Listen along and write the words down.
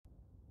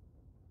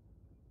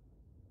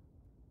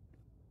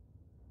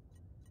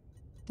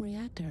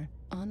Reactor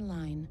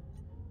online.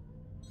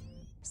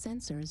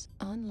 Sensors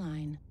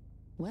online.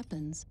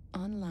 Weapons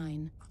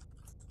online.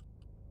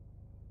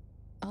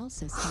 All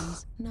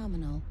systems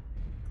nominal.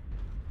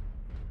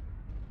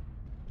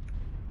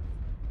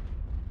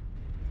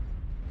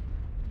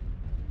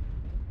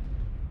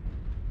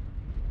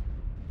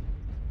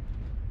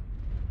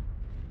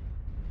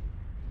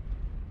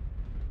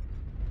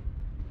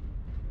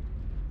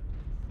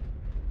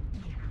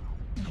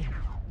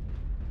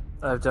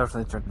 I've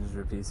definitely turned into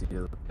a PC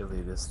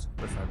elitist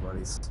with my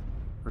buddies.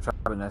 We're talking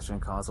about next-gen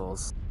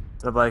consoles.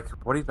 And I'm like,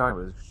 what are you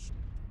talking about?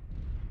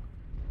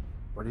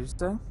 What are you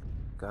saying?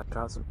 God,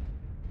 Johnson.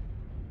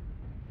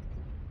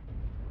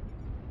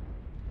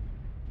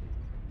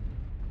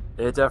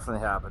 It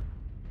definitely happened.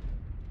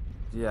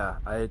 Yeah,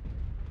 I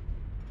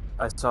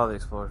saw the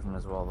explosion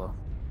as well, though.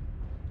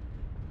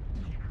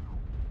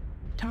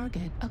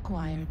 Target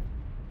acquired.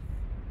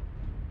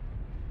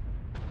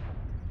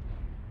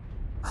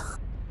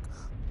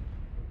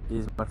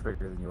 He's much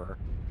bigger than you are.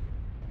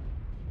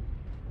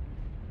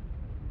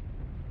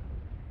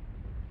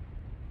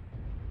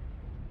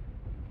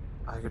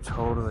 I could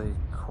totally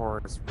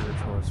chorus your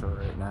torso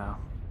right now.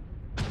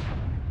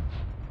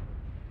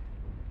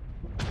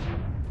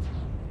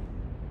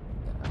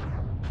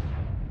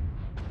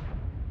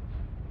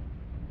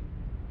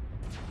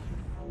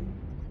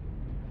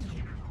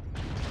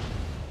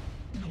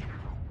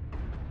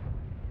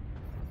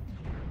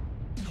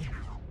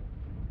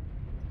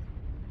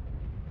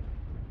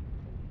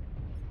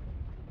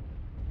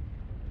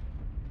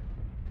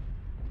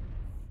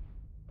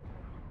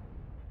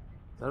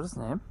 Is that his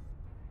name?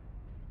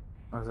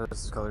 Or is that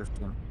his color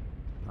scheme?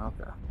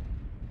 Okay.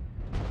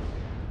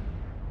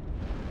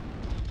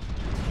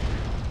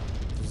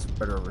 Just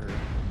right over here.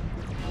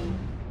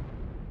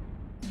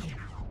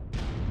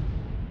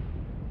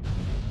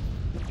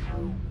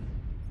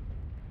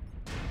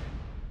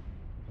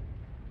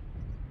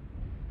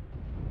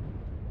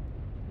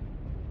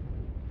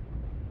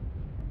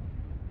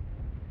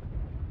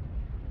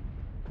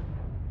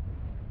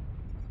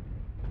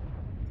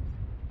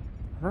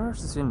 I've never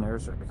actually seen an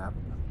airstrike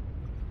happen.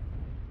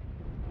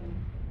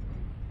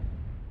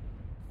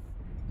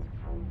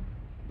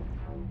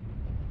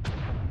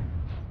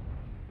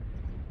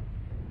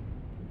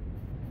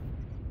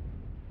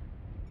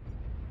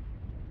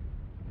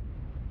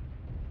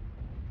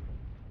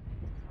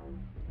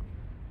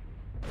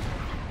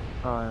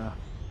 Oh yeah.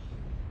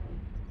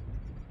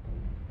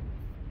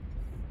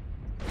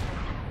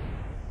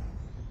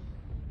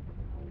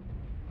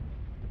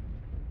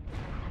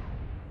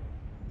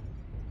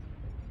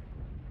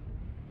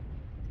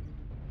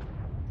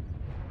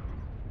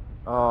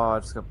 Oh, I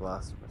just got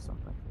blasted or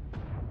something.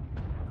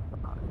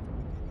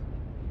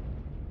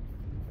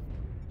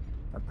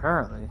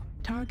 Apparently.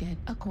 Target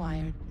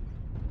acquired.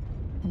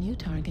 New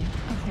target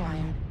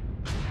acquired.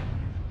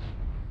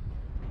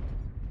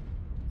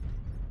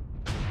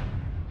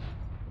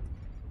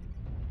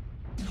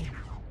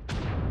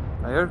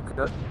 I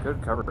got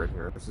good cover right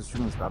here. This is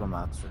Stream's Battle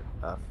Master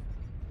F.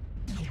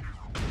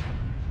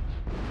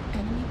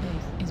 Enemy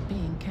base is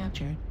being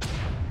captured.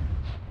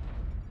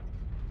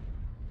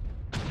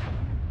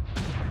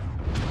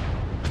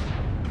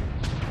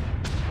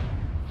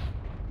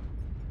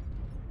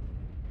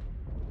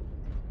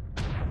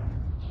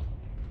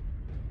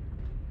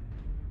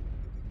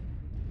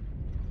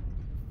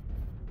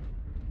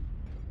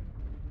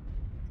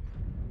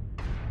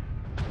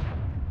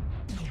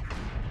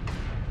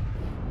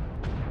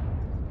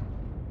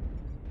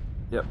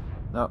 Yep.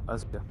 No,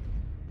 that's good.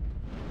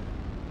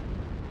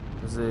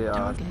 There's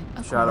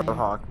a Shadow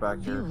Hawk back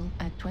here. Fuel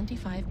at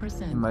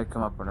 25%. He might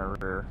come up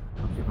whenever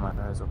I'm keeping my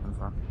eyes open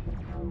for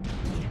him.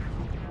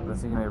 But I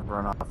think he may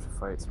run off to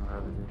fight some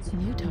other dudes.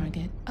 New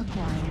target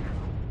acquired.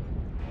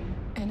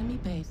 Enemy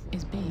base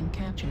is being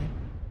captured.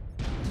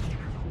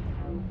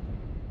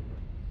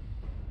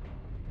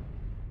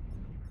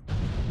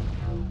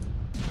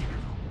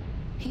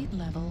 Heat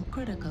level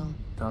critical.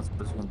 Don't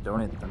suppose you can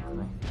donate them to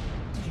me.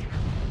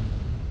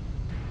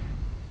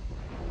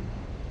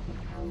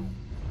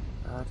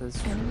 That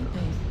is true. Enemy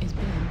base is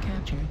being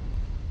captured.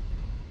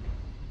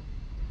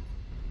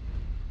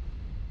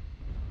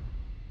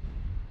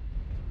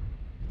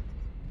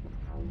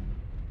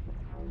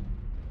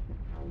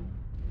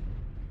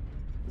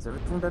 Is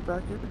everything dead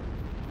back here?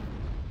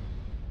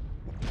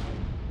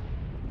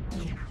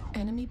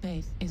 Enemy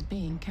base is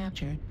being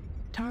captured.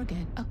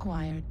 Target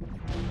acquired.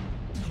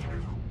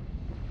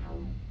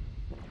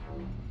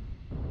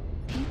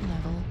 Heat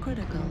level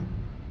critical.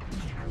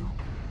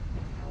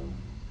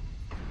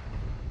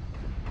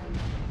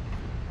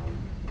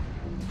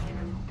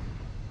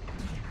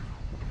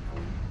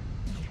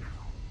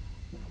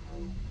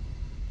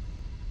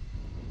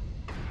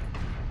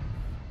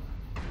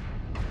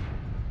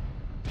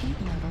 Heat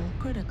level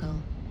critical.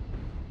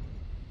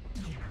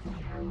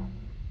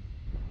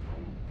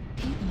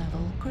 Heat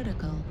level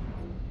critical.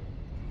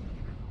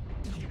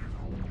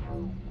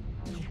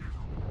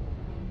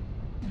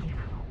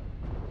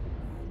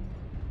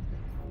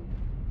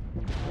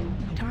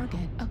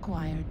 Target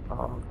acquired.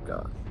 Oh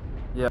god.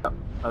 Yeah,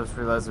 I just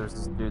realized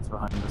there's dudes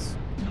behind us.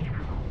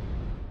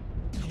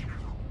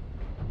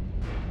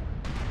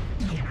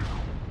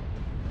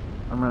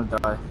 I'm gonna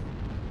die.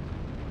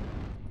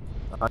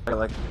 I got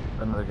like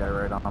another guy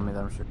right on me that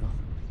I'm shooting.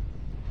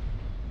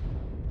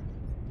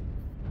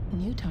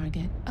 New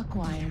target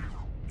acquired.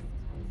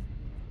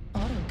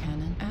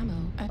 Autocannon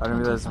ammo at 25%. I didn't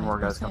realize some more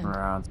guys coming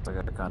around, so I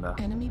got kinda...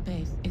 Enemy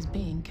base is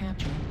being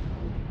captured.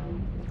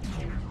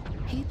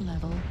 Heat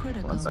level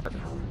critical. 1 second.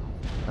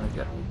 Let me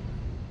get...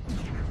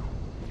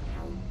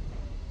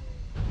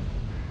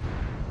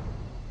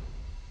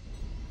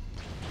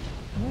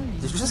 Warning.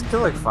 Did you just kill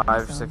like 5 or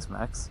missile. 6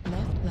 mechs?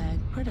 Left leg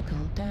critical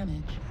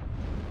damage.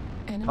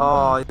 Enemy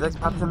Oh, base you let is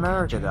Captain being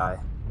America captured. die.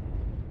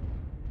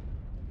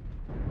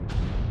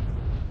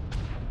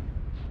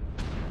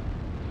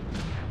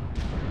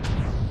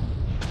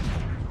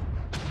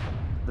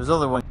 There's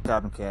only one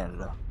Cap in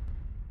Canada.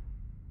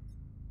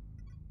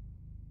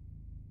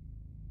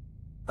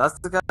 That's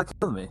the guy that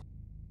killed me.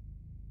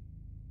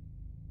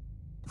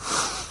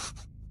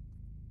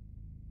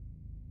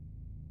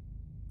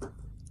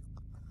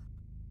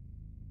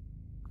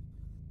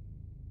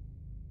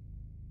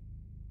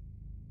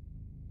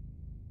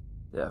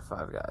 Yeah,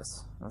 5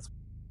 guys. That's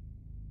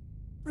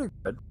pretty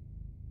good.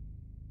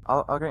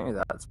 I'll grant you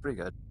that. It's pretty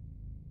good.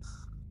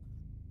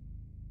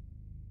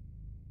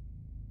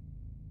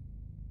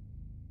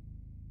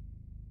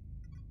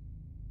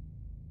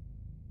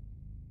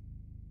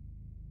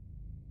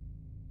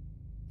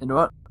 You know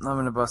what? I'm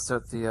gonna bust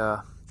out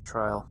the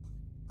trial.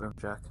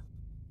 Boomjack.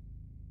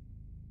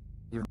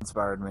 You've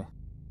inspired me.